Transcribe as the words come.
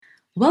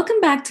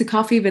Welcome back to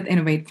Coffee with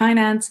Innovate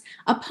Finance,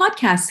 a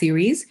podcast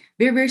series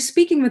where we're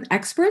speaking with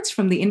experts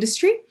from the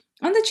industry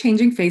on the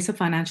changing face of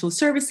financial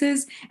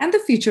services and the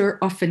future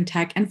of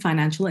fintech and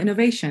financial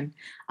innovation.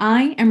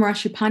 I am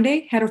Rashi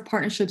Pandey, Head of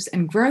Partnerships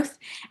and Growth,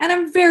 and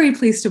I'm very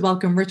pleased to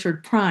welcome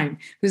Richard Prime,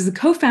 who's the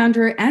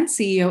co-founder and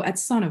CEO at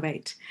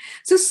Sonovate.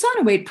 So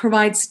Sonovate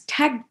provides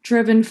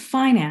tech-driven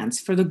finance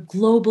for the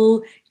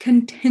global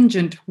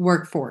contingent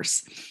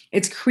workforce.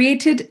 It's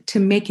created to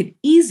make it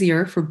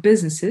easier for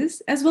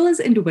businesses as well as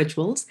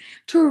individuals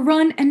to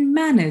run and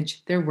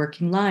manage their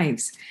working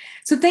lives.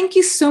 So thank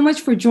you so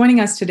much for joining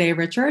us today,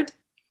 Richard.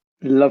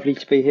 Lovely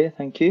to be here.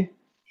 Thank you.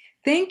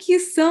 Thank you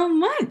so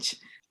much.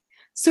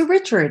 So,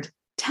 Richard,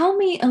 tell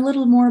me a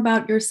little more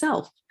about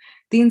yourself.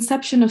 The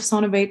inception of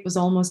Sonovate was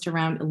almost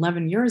around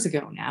 11 years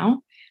ago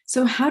now.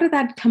 So, how did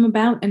that come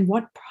about, and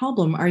what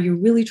problem are you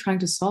really trying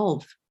to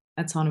solve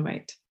at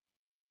Sonovate?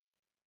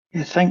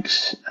 Yeah,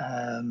 thanks.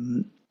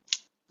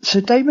 So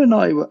Damon and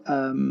I,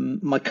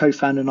 my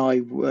co-founder and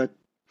I, were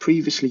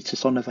previously to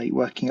Sonovate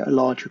working at a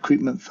large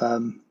recruitment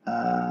firm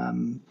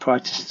prior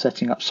to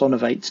setting up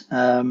Sonovate,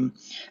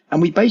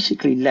 and we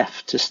basically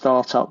left to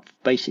start up,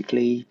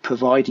 basically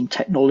providing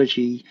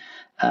technology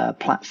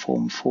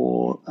platform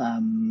for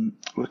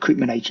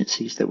recruitment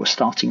agencies that were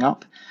starting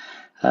up.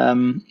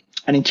 And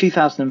in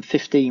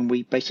 2015,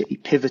 we basically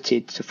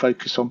pivoted to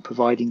focus on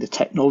providing the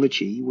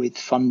technology with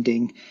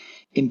funding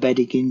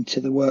embedding into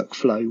the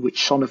workflow,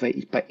 which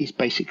Sonovate is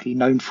basically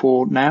known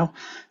for now.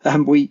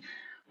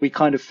 We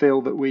kind of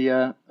feel that we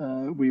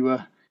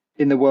were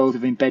in the world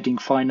of embedding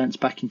finance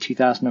back in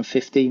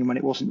 2015 when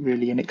it wasn't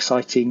really an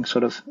exciting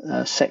sort of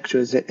sector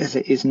as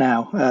it is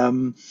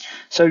now.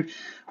 So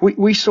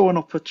we saw an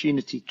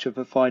opportunity to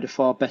provide a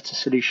far better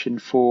solution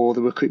for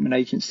the recruitment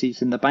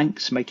agencies and the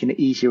banks, making it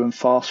easier and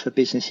fast for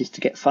businesses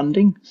to get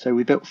funding. So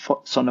we built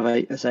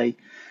Sonovate as a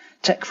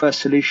tech-first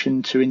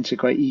solution to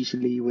integrate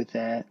easily with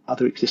their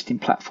other existing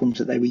platforms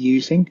that they were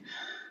using.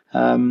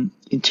 In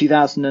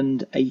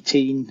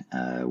 2018,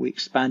 we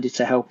expanded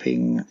to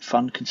helping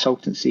fund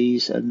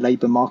consultancies and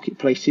labour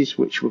marketplaces,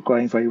 which were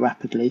growing very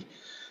rapidly.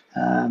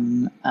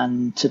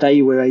 And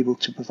today we're able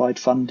to provide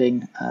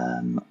funding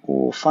and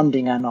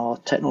our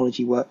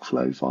technology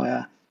workflow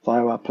via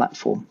our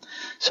platform.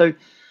 So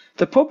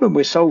the problem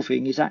we're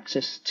solving is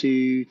access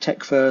to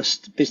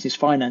tech-first business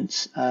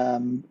finance,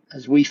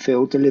 as we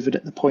feel, delivered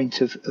at the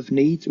point of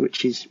need,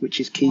 which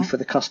is key for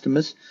the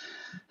customers.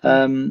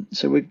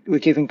 So we're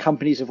giving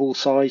companies of all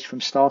size, from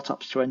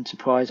startups to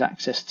enterprise,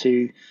 access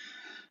to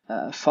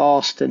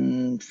fast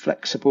and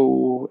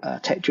flexible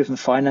tech-driven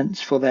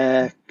finance for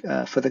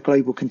the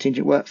global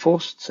contingent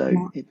workforce.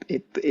 So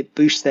it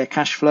boosts their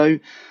cash flow,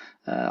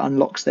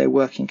 unlocks their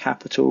working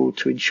capital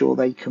to ensure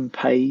they can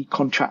pay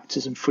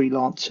contractors and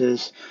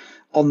freelancers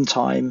on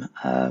time,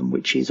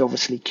 which is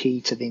obviously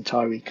key to the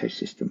entire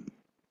ecosystem.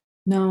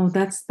 No,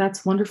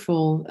 that's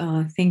wonderful.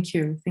 Thank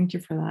you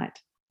for that.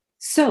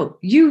 So,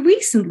 you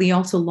recently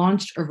also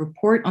launched a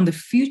report on the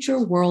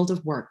future world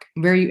of work,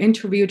 where you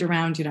interviewed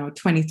around,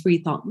 23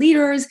 thought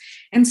leaders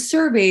and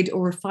surveyed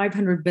over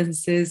 500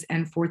 businesses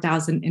and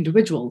 4,000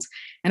 individuals.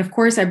 And of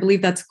course, I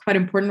believe that's quite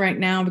important right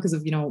now because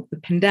of, the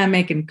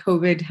pandemic and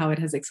COVID, how it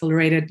has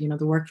accelerated,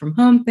 the work from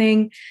home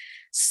thing.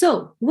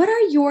 So, what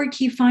are your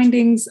key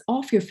findings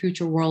of your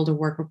future world of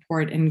work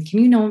report? And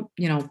can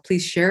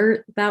please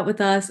share that with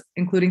us,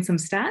 including some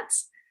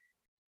stats?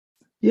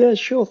 Yeah,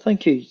 sure.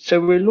 Thank you. So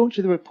we're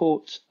launching the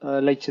report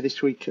later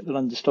this week at the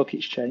London Stock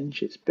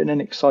Exchange. It's been an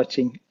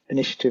exciting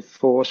initiative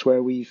for us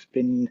where we've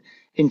been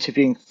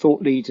interviewing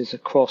thought leaders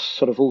across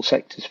sort of all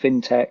sectors: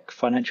 fintech,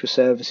 financial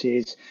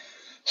services,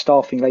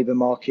 staffing, labour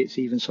markets,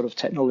 even sort of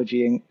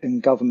technology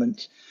and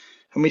government.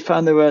 And we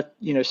found there were,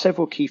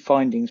 several key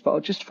findings, but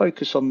I'll just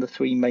focus on the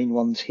three main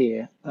ones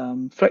here.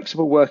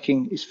 Flexible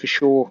working is for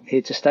sure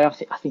here to stay.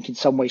 I think in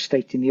some ways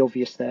stating the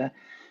obvious there.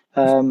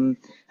 And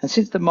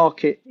since the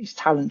market is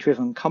talent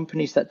driven,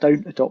 companies that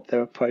don't adopt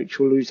their approach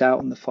will lose out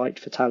on the fight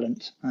for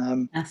talent.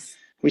 Yes.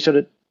 We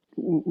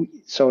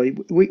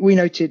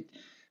noted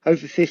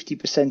over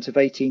 50% of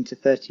 18 to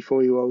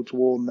 34-year-olds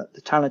warn that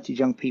the talented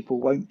young people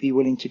won't be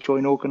willing to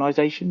join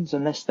organisations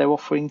unless they're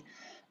offering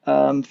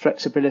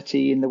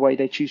flexibility in the way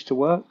they choose to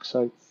work.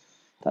 So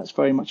that's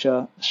very much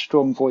a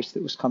strong voice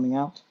that was coming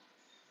out.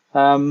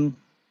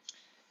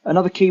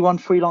 Another key one: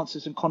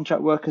 freelancers and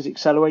contract workers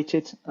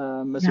accelerated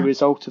as a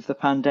result of the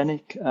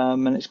pandemic,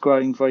 and it's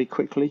growing very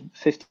quickly.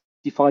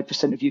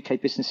 55% of UK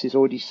businesses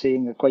already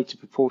seeing a greater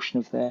proportion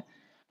of their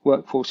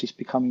workforces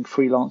becoming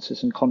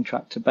freelancers and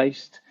contractor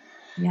based.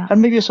 Yeah.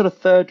 And maybe a sort of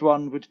third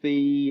one would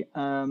be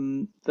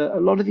that a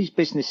lot of these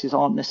businesses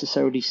aren't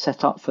necessarily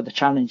set up for the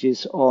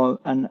challenges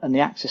and the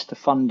access to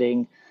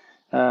funding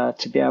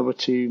to be able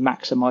to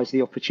maximise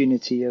the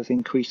opportunity of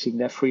increasing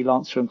their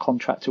freelancer and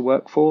contractor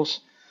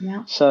workforce.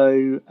 Yeah.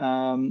 So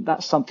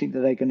that's something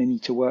that they're going to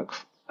need to work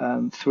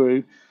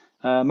through.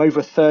 Over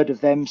a third of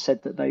them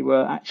said that they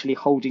were actually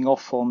holding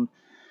off on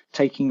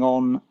taking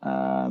on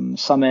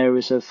some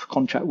areas of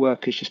contract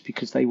workers just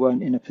because they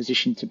weren't in a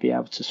position to be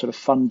able to sort of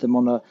fund them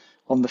on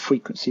on the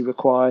frequency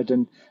required,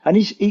 and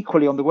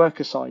equally on the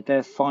worker side,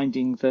 they're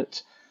finding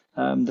that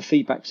the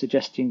feedback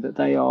suggesting that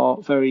they are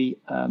very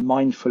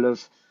mindful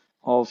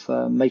of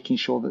making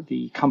sure that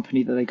the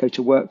company that they go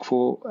to work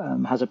for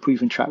has a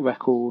proven track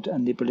record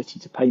and the ability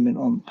to pay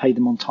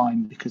them on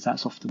time, because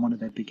that's often one of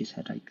their biggest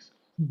headaches.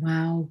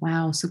 Wow,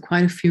 wow. So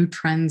quite a few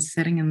trends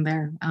sitting in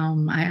there.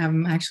 I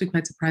am actually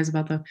quite surprised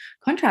about the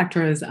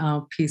contractors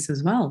piece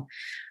as well.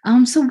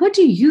 So what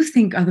do you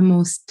think are the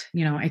most,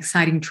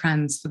 exciting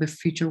trends for the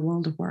future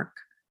world of work?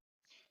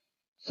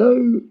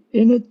 So,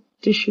 in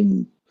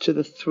addition to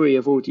the three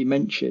I've already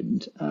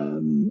mentioned,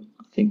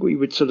 I think we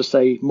would sort of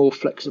say more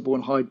flexible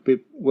and hybrid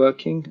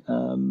working.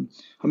 I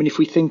mean, if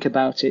we think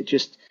about it,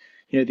 just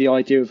the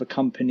idea of a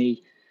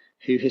company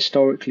who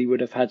historically would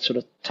have had sort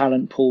of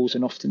talent pools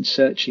and often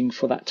searching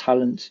for that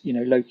talent,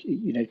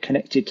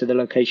 connected to the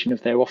location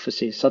of their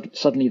offices.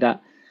 Suddenly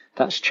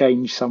that's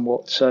changed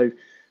somewhat. So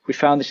we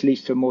found this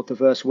leads to a more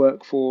diverse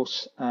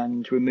workforce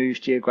and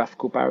removes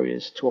geographical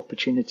barriers to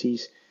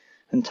opportunities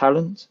and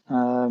talent.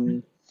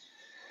 And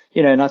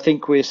I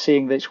think we're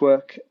seeing this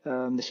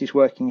is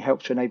working,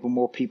 help to enable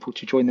more people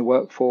to join the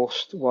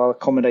workforce while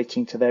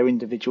accommodating to their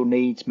individual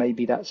needs.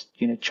 Maybe that's,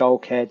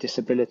 childcare,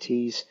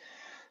 disabilities,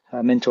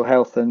 mental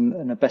health,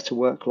 and a better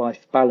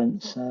work-life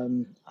balance.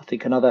 I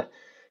think another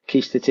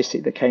key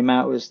statistic that came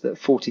out was that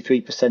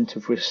 43%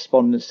 of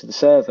respondents to the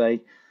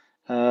survey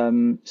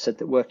said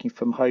that working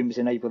from home has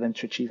enabled them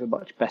to achieve a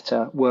much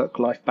better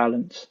work-life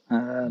balance.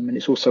 And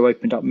it's also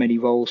opened up many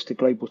roles to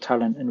global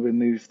talent and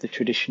removed the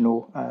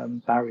traditional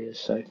barriers.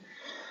 So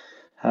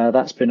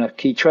that's been a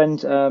key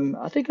trend.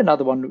 I think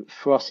another one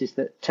for us is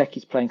that tech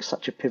is playing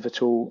such a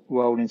pivotal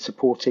role in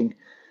supporting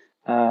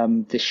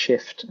this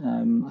shift.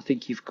 I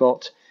think you've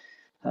got,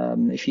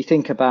 if you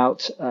think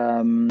about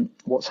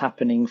what's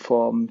happening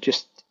from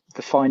just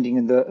the finding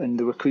and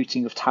the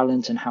recruiting of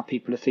talent and how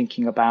people are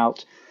thinking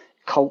about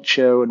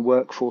culture and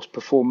workforce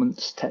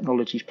performance,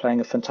 technology is playing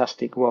a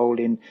fantastic role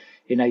in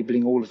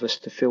enabling all of us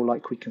to feel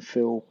like we can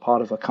feel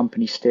part of a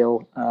company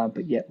still,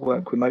 but yet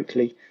work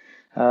remotely.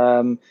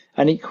 And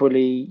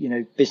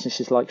equally,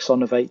 businesses like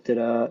Sonovate that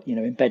are,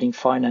 embedding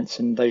finance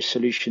and those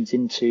solutions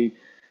into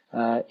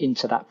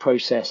that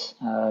process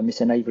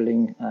is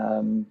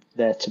enabling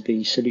there to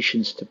be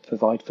solutions to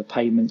provide for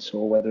payments,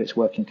 or whether it's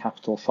working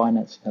capital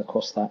finance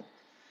across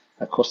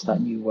that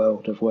new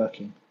world of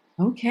working.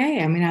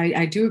 Okay, I mean,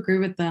 I do agree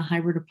with the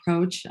hybrid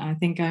approach. I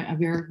think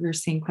we're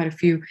seeing quite a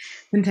few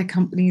fintech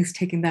companies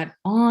taking that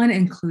on,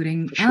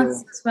 including For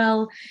us sure. as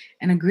well,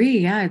 and agree.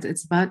 Yeah,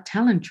 it's about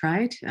talent,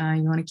 right?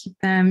 You want to keep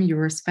them, you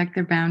respect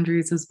their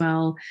boundaries as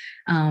well,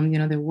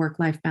 their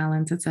work-life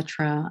balance,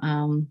 etc.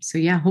 So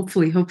yeah,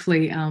 hopefully,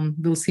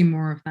 we'll see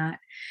more of that.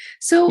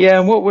 So Yeah,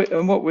 and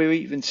what we're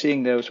even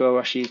seeing there as well,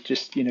 actually, is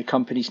just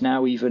companies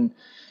now even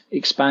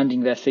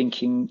expanding their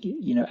thinking,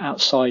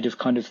 outside of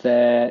kind of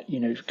their,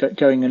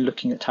 going and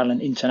looking at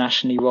talent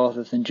internationally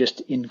rather than just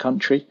in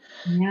country.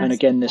 And yes.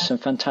 again, there's some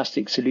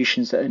fantastic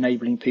solutions that are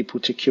enabling people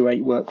to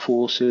curate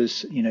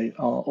workforces,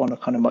 on a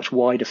kind of much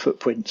wider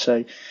footprint.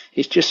 So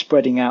it's just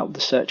spreading out the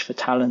search for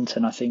talent,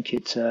 and I think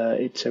it's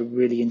a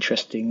really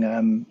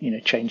interesting,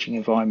 changing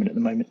environment at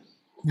the moment.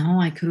 No,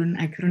 I couldn't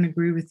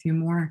agree with you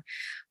more.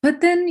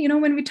 But then,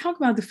 when we talk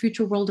about the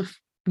future world of,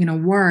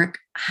 work,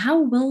 how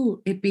will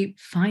it be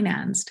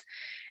financed?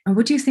 And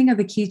what do you think are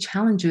the key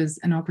challenges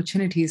and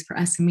opportunities for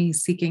SMEs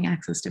seeking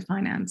access to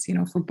finance,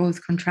 for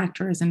both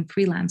contractors and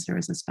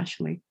freelancers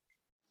especially?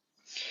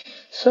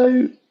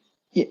 So,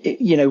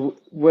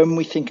 when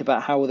we think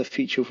about how will the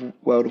future of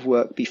world of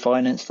work be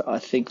financed, I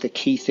think the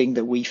key thing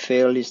that we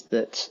feel is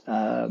that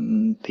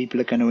people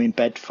are going to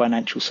embed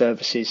financial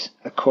services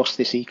across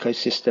this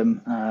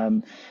ecosystem,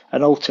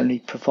 and ultimately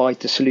provide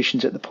the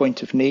solutions at the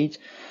point of need.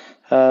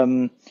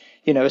 Um,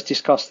 as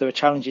discussed, there are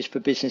challenges for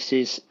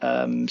businesses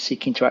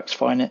seeking to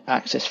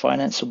access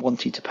finance and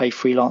wanting to pay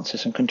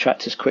freelancers and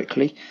contractors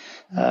quickly,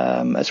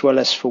 as well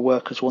as for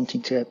workers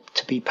wanting to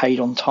be paid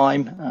on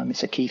time.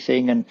 It's a key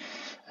thing, and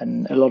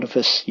a lot of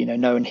us,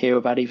 know and hear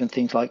about even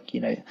things like,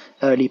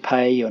 early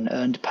pay and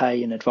earned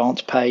pay and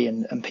advanced pay,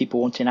 and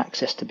people wanting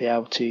access to be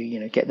able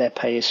to, get their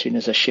pay as soon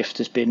as a shift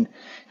has been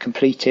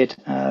completed,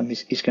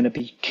 is going to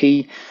be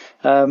key.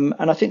 And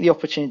I think the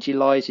opportunity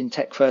lies in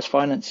tech first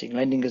financing,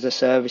 lending as a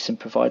service and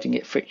providing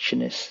it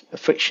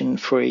friction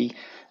free,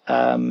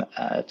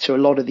 to a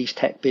lot of these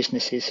tech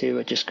businesses who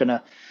are just going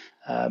to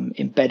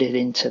embed it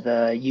into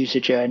the user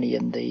journey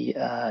and the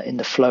in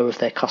the flow of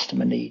their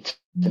customer needs.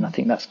 And I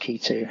think that's key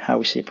to how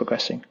we see it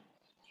progressing.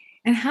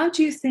 And how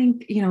do you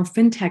think,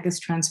 fintech is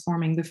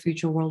transforming the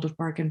future world of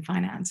work and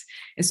finance,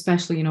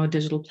 especially,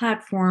 digital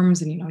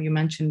platforms and, you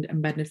mentioned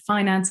embedded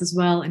finance as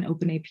well and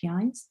open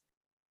APIs?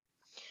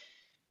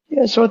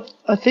 Yeah, so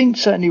I think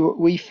certainly what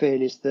we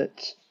feel is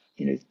that,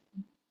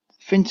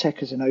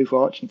 fintech is an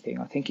overarching thing.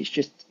 I think it's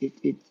just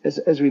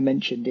as we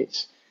mentioned,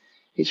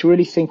 it's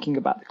really thinking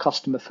about the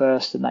customer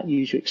first and that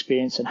user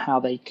experience and how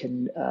they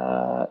can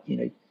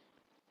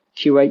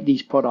curate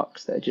these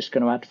products that are just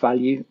going to add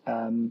value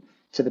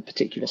to the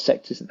particular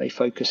sectors that they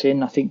focus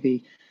in. I think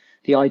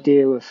the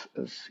idea of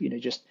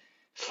just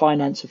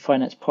finance and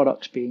finance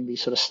products being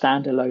these sort of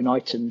standalone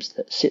items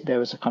that sit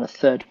there as a kind of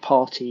third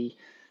party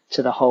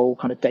to the whole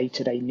kind of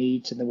day-to-day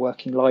needs and the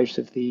working lives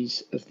of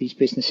these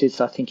businesses,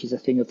 I think is a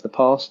thing of the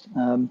past.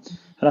 And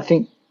I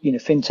think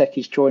fintech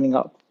is joining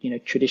up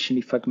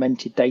traditionally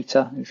fragmented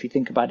data. If you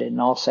think about it in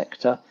our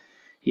sector,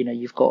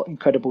 you've got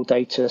incredible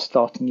data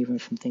starting even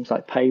from things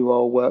like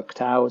payroll,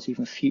 worked hours,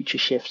 even future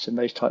shifts and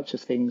those types of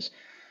things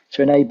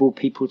to enable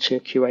people to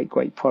curate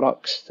great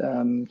products,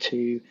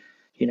 to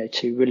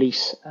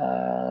release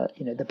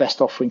the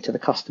best offering to the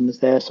customers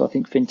there. So I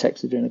think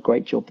fintechs are doing a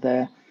great job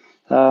there.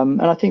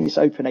 And I think this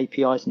open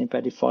APIs and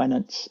embedded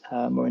finance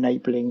are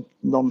enabling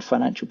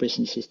non-financial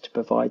businesses to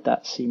provide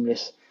that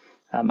seamless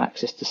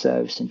access to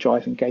service and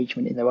drive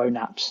engagement in their own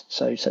apps.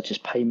 So such as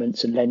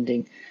payments and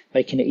lending,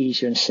 making it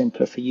easier and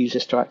simpler for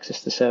users to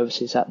access the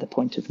services at the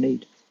point of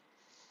need.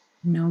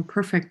 No,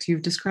 perfect.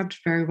 You've described it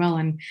very well,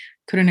 and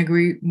couldn't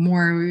agree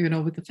more,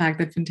 with the fact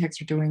that fintechs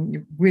are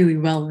doing really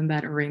well in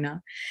that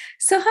arena.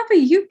 So how about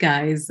you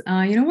guys?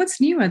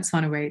 What's new at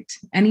Sonovate?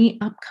 Any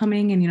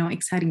upcoming and,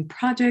 exciting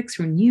projects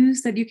or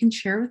news that you can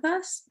share with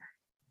us?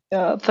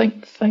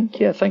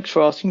 Thanks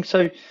for asking.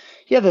 So,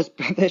 yeah, there's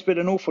been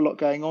an awful lot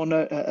going on.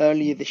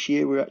 Earlier this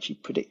year, we were actually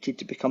predicted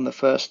to become the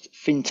first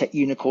fintech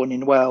unicorn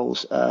in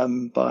Wales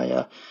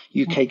by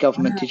UK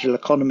Government Digital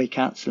Economy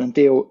Council and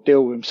Deal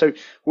Room. So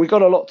we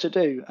got a lot to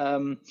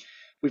do.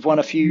 We've won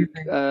a few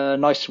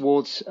nice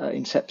awards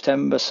in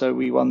September. So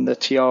we won the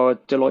Tiara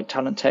Deloitte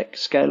Talent Tech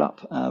Scale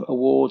Up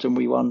Award, and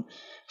we won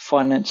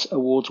Finance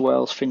Awards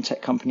Wales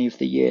FinTech Company of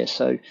the Year.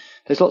 So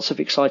there's lots of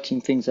exciting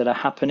things that are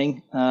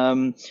happening.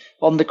 On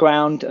the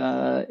ground,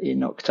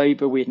 in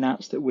October, we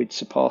announced that we'd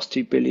surpassed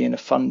 2 billion of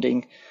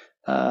funding,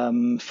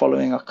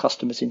 following our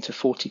customers into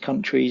 40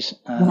 countries.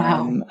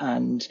 Wow.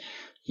 And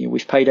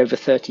we've paid over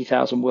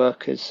 30,000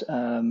 workers,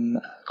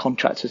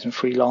 contractors and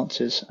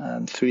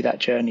freelancers through that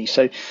journey.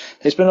 So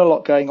there's been a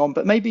lot going on,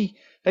 but maybe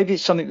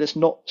it's something that's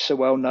not so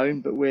well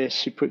known, but we're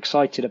super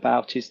excited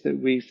about, is that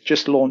we've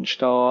just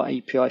launched our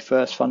API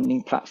first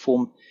funding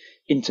platform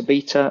into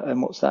beta.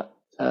 And what's that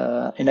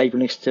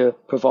enabling us to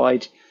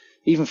provide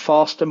even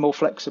faster, more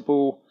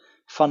flexible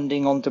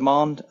funding on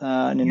demand,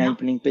 and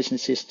enabling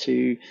businesses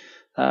to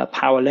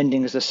power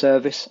lending as a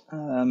service,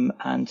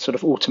 and sort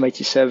of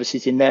automated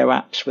services in their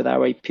apps with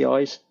our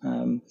APIs.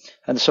 And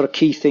the sort of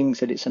key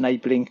things that it's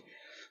enabling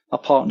our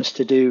partners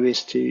to do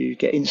is to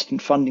get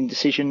instant funding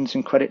decisions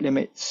and credit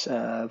limits,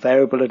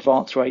 variable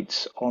advance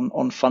rates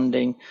on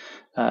funding,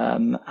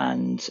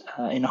 and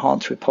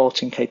enhanced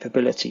reporting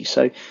capability.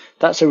 So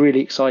that's a really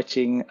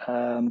exciting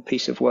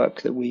piece of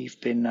work that we've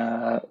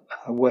been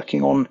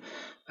working on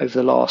over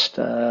the last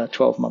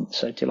 12 months.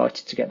 So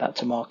delighted to get that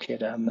to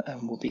market, and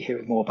we'll be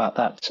hearing more about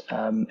that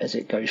as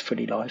it goes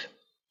fully live.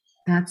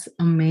 That's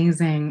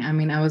amazing. I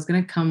mean, I was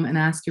going to come and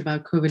ask you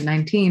about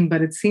COVID-19,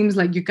 but it seems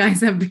like you guys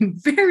have been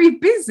very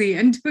busy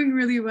and doing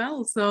really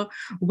well. So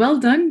well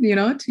done,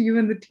 to you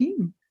and the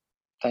team.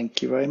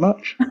 Thank you very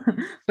much.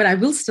 But I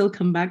will still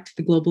come back to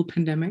the global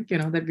pandemic,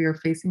 that we are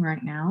facing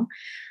right now.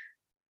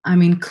 I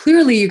mean,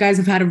 clearly you guys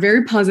have had a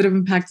very positive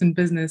impact in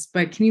business,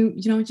 but can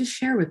you, just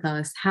share with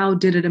us, how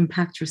did it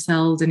impact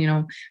yourselves?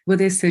 And, were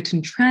there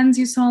certain trends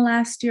you saw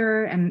last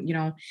year? And,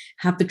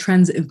 have the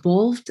trends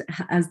evolved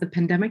as the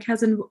pandemic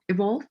has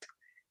evolved?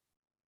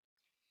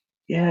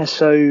 Yeah,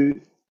 so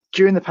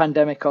during the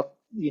pandemic,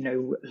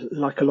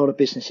 like a lot of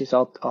businesses,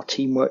 our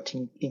team worked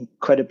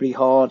incredibly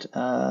hard.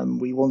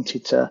 We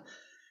wanted to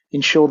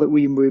ensure that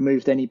we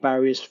removed any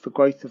barriers for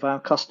growth of our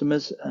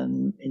customers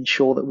and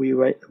ensure that we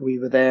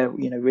were there,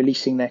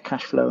 releasing their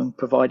cash flow and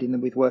providing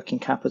them with working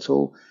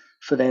capital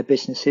for their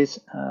businesses.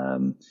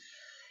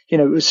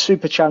 It was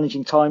super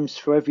challenging times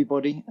for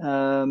everybody.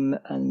 And,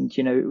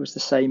 it was the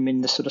same in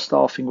the sort of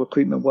staffing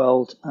recruitment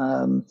world.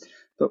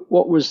 But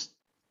what was,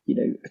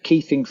 a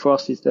key thing for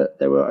us is that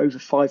there were over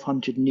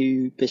 500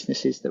 new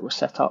businesses that were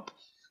set up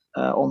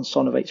on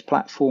Sonovate's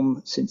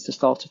platform since the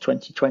start of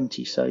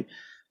 2020. So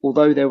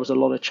although there was a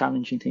lot of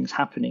challenging things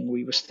happening,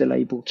 we were still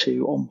able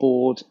to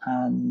onboard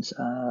and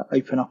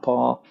open up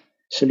our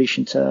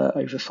solution to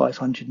over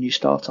 500 new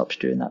startups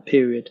during that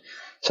period.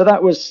 So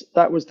that was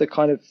the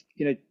kind of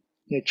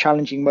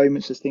challenging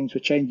moments as things were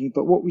changing.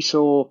 But what we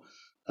saw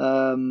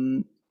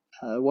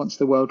once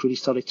the world really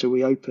started to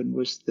reopen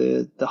was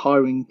the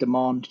hiring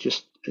demand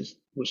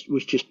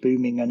was just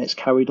booming, and it's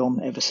carried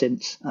on ever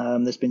since.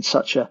 There's been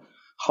such a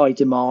high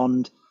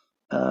demand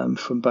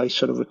from both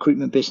sort of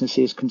recruitment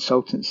businesses,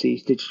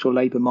 consultancies, digital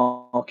labour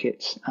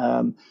markets,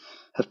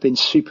 have been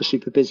super,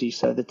 super busy.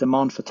 So the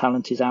demand for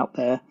talent is out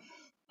there.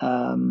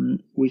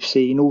 We've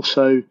seen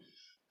also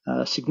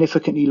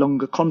significantly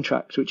longer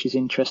contracts, which is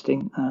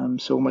interesting.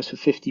 So almost a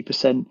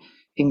 50%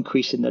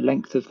 increase in the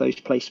length of those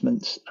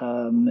placements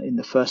in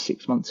the first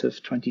 6 months of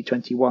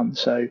 2021.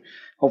 So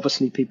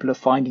obviously people are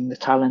finding the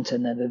talent,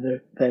 and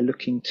they're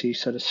looking to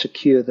sort of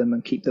secure them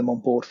and keep them on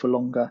board for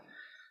longer.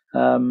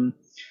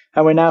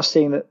 And we're now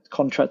seeing that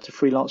contract to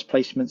freelance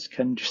placements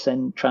can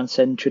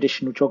transcend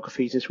traditional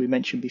geographies, as we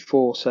mentioned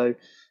before. So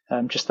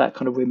just that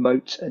kind of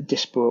remote and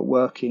disparate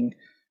working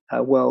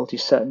world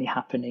is certainly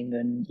happening,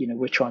 and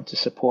we're trying to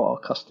support our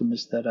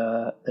customers that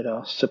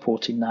are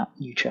supporting that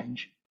new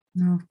change.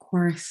 No, of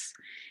course.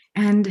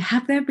 And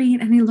have there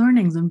been any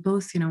learnings on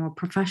both, a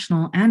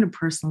professional and a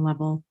personal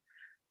level?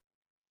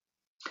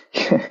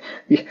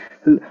 Yeah,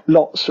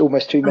 lots,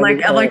 almost too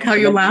many I like how to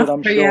you mention, laugh,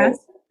 I'm but yes,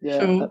 sure. Yeah,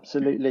 sure.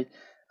 absolutely.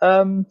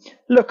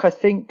 Look, I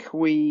think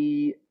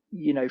we,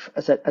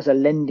 as a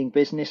lending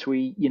business,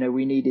 we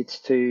needed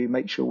to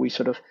make sure we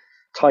sort of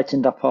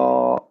tightened up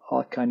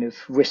our kind of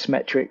risk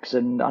metrics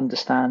and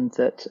understand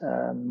that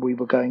we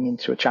were going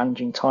into a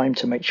challenging time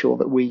to make sure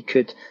that we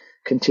could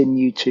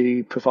continue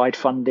to provide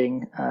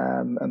funding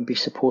and be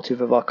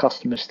supportive of our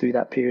customers through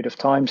that period of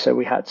time. So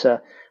we had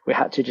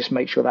to just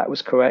make sure that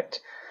was correct.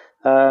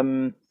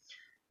 Um,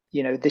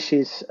 this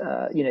is,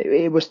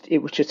 it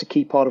was just a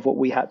key part of what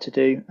we had to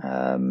do.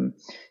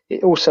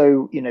 It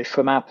also,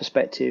 from our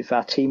perspective,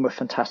 our team were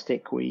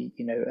fantastic. We,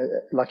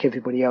 like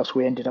everybody else,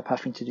 we ended up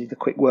having to do the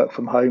quick work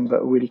from home,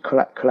 but a really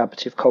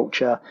collaborative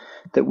culture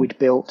that we'd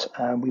built.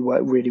 We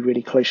worked really,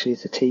 really closely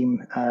as a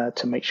team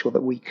to make sure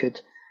that we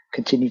could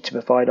continue to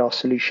provide our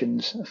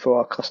solutions for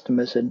our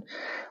customers. And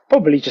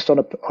probably just on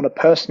a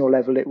personal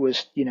level, it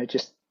was,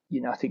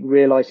 I think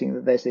realizing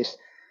that there's this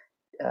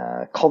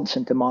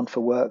constant demand for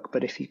work,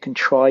 but if you can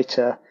try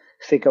to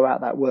figure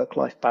out that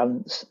work-life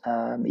balance,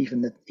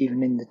 even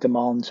in the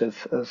demands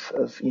of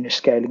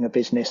scaling a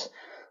business,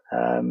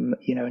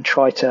 and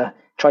try to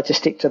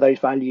stick to those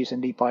values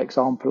and lead by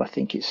example, I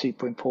think it's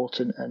super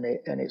important, and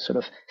it sort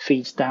of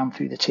feeds down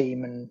through the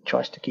team and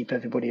tries to keep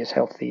everybody as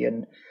healthy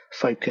and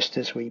focused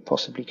as we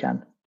possibly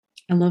can.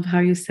 I love how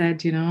you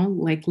said,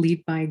 like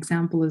lead by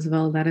example as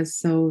well. That is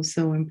so,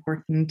 so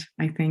important,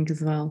 I think,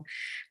 as well.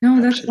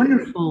 No, that's Absolutely.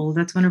 wonderful.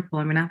 That's wonderful.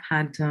 I mean, I've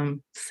had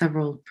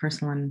several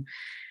personal and,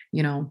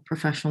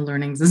 professional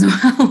learnings as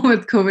well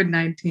with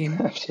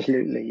COVID-19.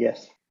 Absolutely,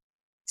 yes.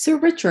 So,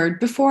 Richard,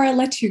 before I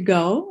let you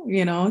go,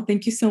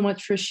 thank you so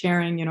much for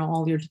sharing,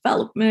 all your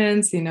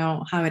developments,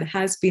 how it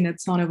has been at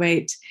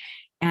Sonovate,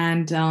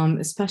 and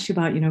especially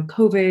about,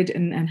 COVID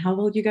and how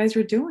well you guys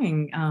are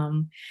doing.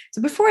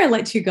 So before I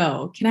let you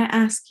go, can I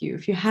ask you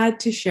if you had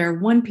to share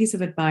one piece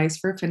of advice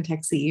for a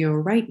fintech CEO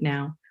right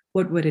now,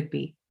 what would it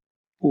be?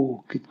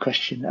 Oh, good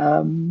question.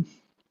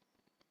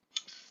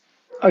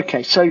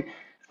 Okay, so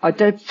I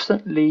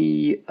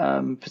definitely,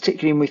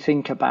 particularly when we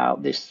think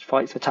about this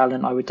fight for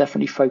talent, I would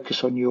definitely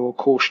focus on your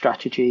core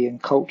strategy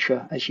and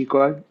culture as you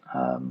grow.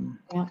 I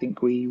Yeah.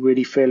 think we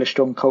really feel a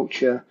strong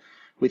culture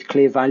with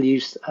clear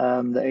values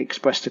that are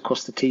expressed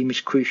across the team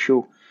is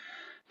crucial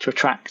to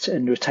attract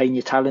and retain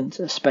your talent,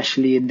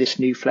 especially in this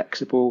new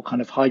flexible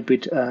kind of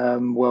hybrid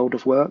world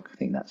of work. I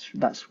think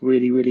that's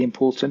really, really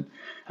important.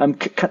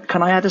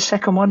 Can I add a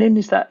second one in?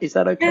 Is that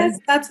okay? Yes,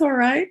 that's all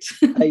right.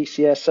 Ace,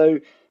 yeah. So,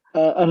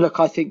 and look,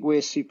 I think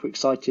we're super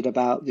excited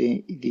about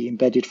the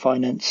embedded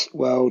finance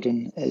world,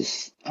 and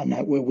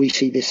where we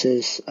see this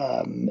as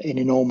an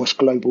enormous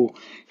global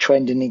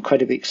trend and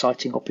incredibly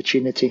exciting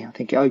opportunity. I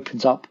think it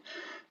opens up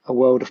a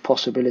world of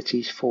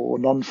possibilities for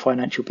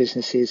non-financial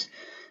businesses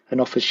and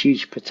offers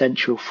huge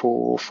potential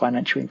for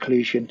financial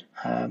inclusion.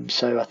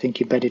 So I think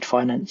embedded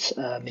finance,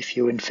 if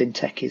you're in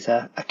fintech, is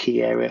a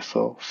key area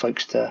for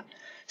folks to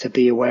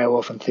be aware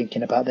of and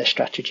thinking about their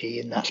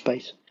strategy in that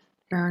space.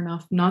 Fair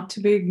enough. Not to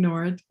be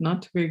ignored.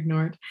 Not to be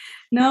ignored.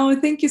 No,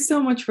 thank you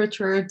so much,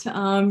 Richard.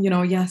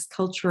 Yes,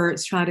 culture,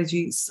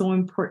 strategy, so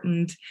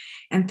important.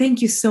 And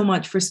thank you so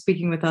much for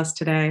speaking with us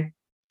today.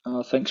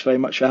 Thanks very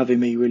much for having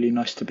me. Really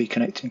nice to be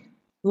connecting.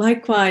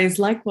 Likewise,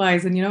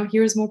 likewise. And,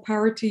 here's more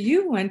power to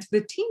you and to the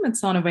team at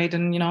Sonovate.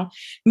 And,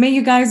 may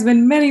you guys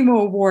win many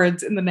more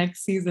awards in the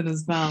next season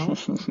as well.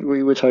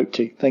 We would hope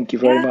to. Thank you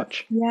very Yes,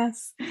 much.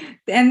 yes.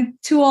 And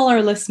to all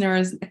our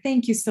listeners,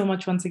 thank you so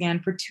much once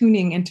again for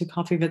tuning into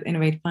Coffee with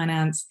Innovate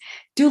Finance.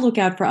 Do look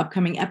out for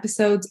upcoming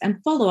episodes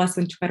and follow us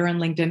on Twitter and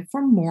LinkedIn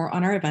for more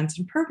on our events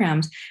and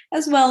programs.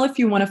 As well, if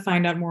you want to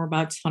find out more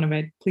about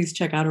Sonovate, please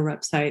check out our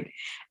website.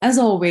 As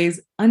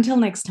always, until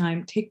next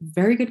time, take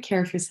very good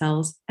care of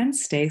yourselves and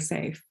stay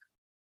safe.